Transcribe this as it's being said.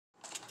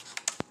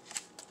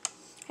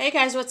Hey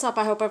guys, what's up?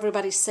 I hope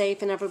everybody's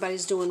safe and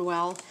everybody's doing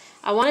well.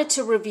 I wanted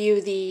to review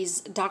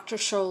these Dr.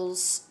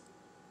 Scholl's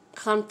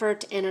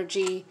Comfort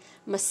Energy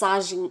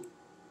Massaging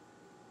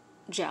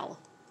Gel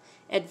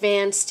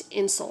Advanced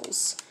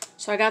Insoles.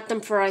 So I got them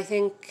for I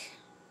think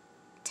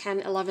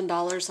 $10,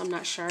 $11, I'm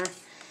not sure.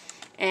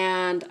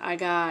 And I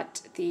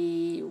got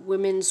the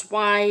women's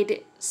wide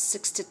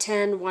 6 to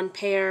 10, one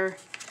pair.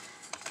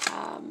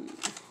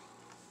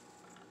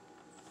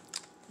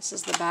 This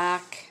is the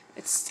back.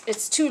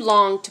 It's too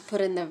long to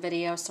put in the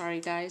video, sorry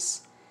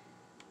guys.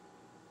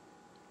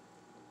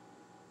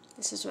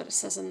 This is what it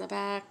says in the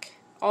back.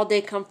 All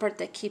day comfort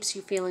that keeps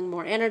you feeling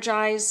more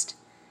energized.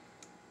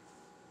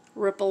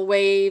 Ripple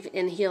wave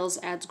in heels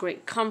adds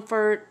great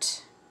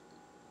comfort.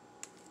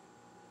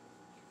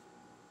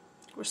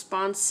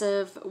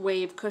 Responsive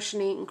wave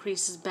cushioning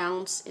increases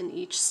bounce in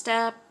each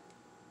step.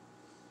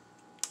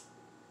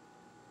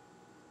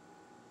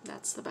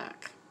 That's the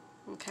back.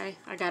 Okay,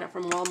 I got it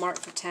from Walmart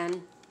for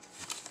 $10.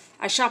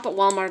 I shop at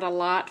Walmart a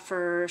lot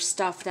for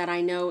stuff that I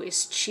know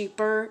is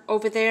cheaper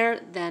over there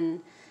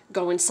than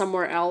going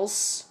somewhere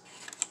else.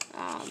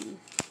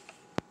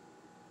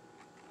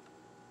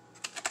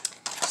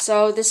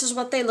 So this is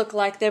what they look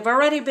like. They've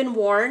already been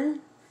worn,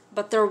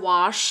 but they're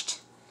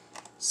washed,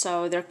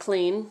 so they're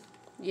clean.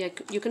 You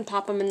can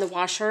pop them in the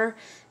washer.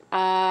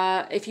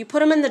 If you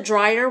put them in the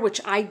dryer,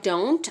 which I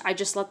don't, I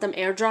just let them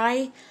air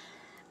dry.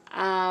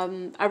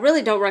 I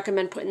really don't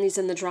recommend putting these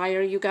in the dryer,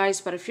 you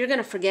guys, but if you're going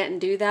to forget and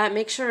do that,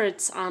 make sure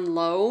it's on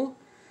low,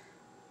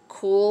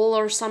 cool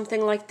or something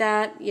like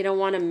that. You don't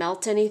want to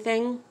melt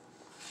anything.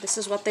 This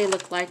is what they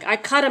look like. I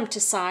cut them to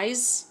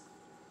size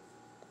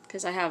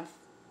because I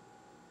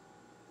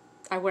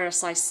wear a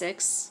size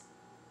 6.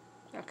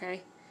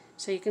 Okay,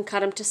 so you can cut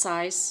them to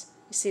size.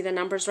 You see the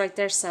numbers right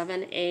there,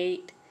 7,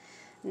 8,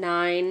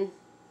 9.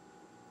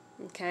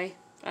 Okay,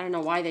 I don't know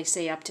why they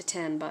say up to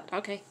 10, but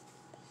okay.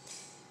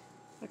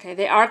 Okay,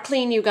 they are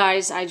clean, you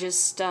guys. I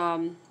just,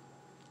 I've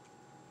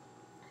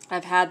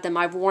had them,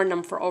 I've worn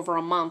them for over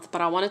a month,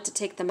 but I wanted to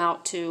take them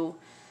out to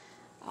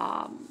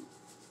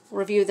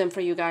review them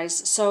for you guys.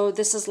 So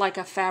this is like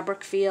a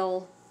fabric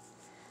feel.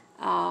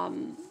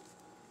 You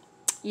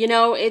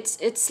know,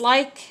 it's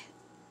like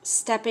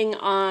stepping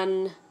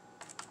on,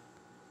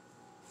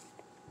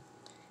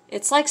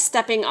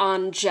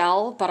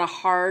 gel, but a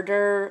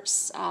harder,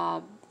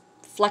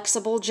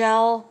 flexible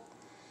gel.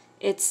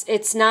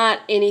 It's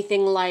not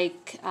anything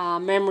like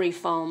memory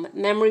foam.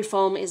 Memory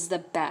foam is the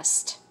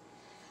best.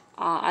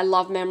 I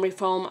love memory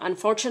foam.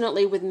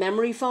 Unfortunately, with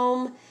memory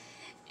foam,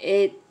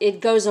 it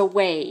goes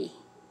away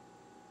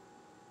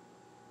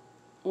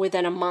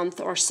within a month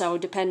or so,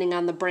 depending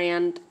on the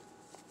brand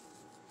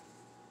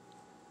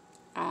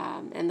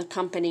and the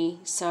company.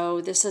 So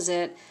this is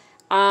it.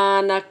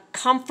 On a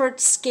comfort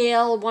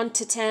scale, 1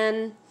 to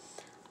 10,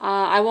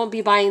 I won't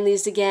be buying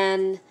these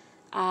again.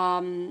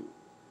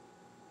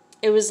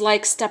 It was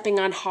like stepping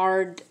on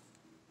hard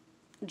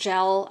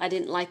gel. I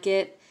didn't like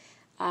it.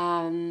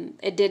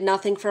 It did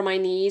nothing for my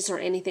knees or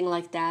anything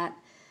like that.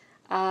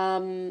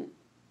 I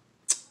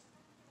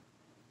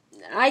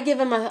give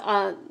them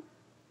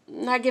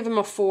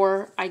a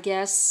 4, I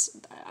guess.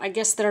 I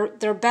guess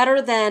they're better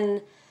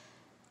than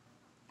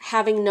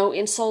having no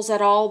insoles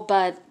at all,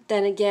 but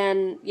then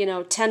again, you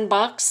know,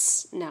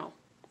 $10, no.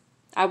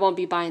 I won't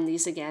be buying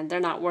these again.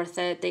 They're not worth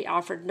it. They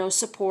offered no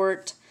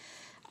support.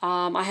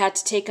 I had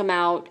to take them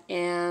out,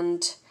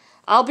 and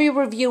I'll be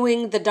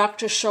reviewing the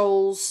Dr.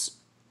 Scholl's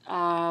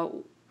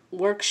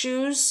work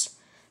shoes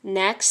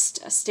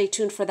next. Stay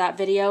tuned for that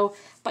video.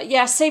 But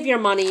yeah, save your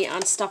money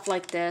on stuff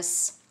like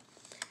this.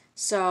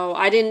 So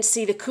I didn't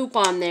see the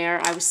coupon there.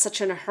 I was such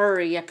in a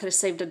hurry. I could have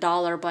saved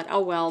 $1, but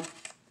oh well.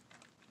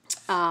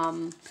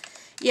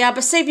 Yeah,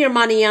 but save your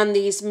money on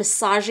these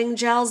massaging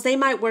gels. They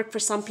might work for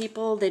some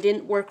people. They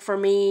didn't work for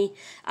me.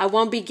 I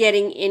won't be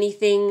getting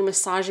anything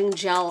massaging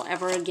gel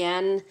ever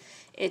again.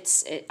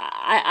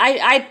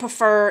 I'd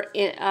prefer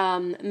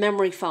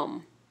memory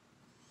foam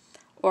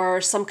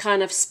or some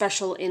kind of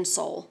special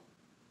insole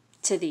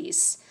to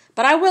these.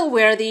 But I will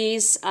wear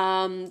these.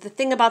 The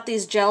thing about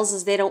these gels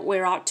is they don't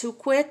wear out too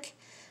quick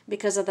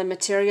because of the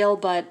material,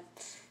 but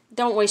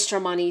don't waste your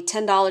money.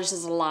 $10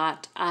 is a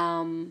lot.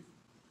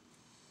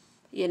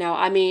 You know,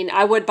 I mean,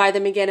 I would buy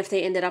them again if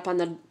they ended up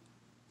in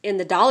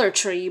the Dollar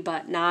Tree,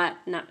 but not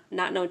no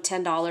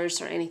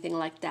 $10 or anything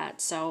like that.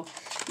 So,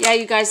 yeah,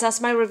 you guys, that's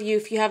my review.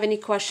 If you have any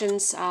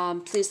questions,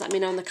 please let me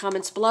know in the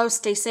comments below.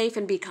 Stay safe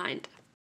and be kind.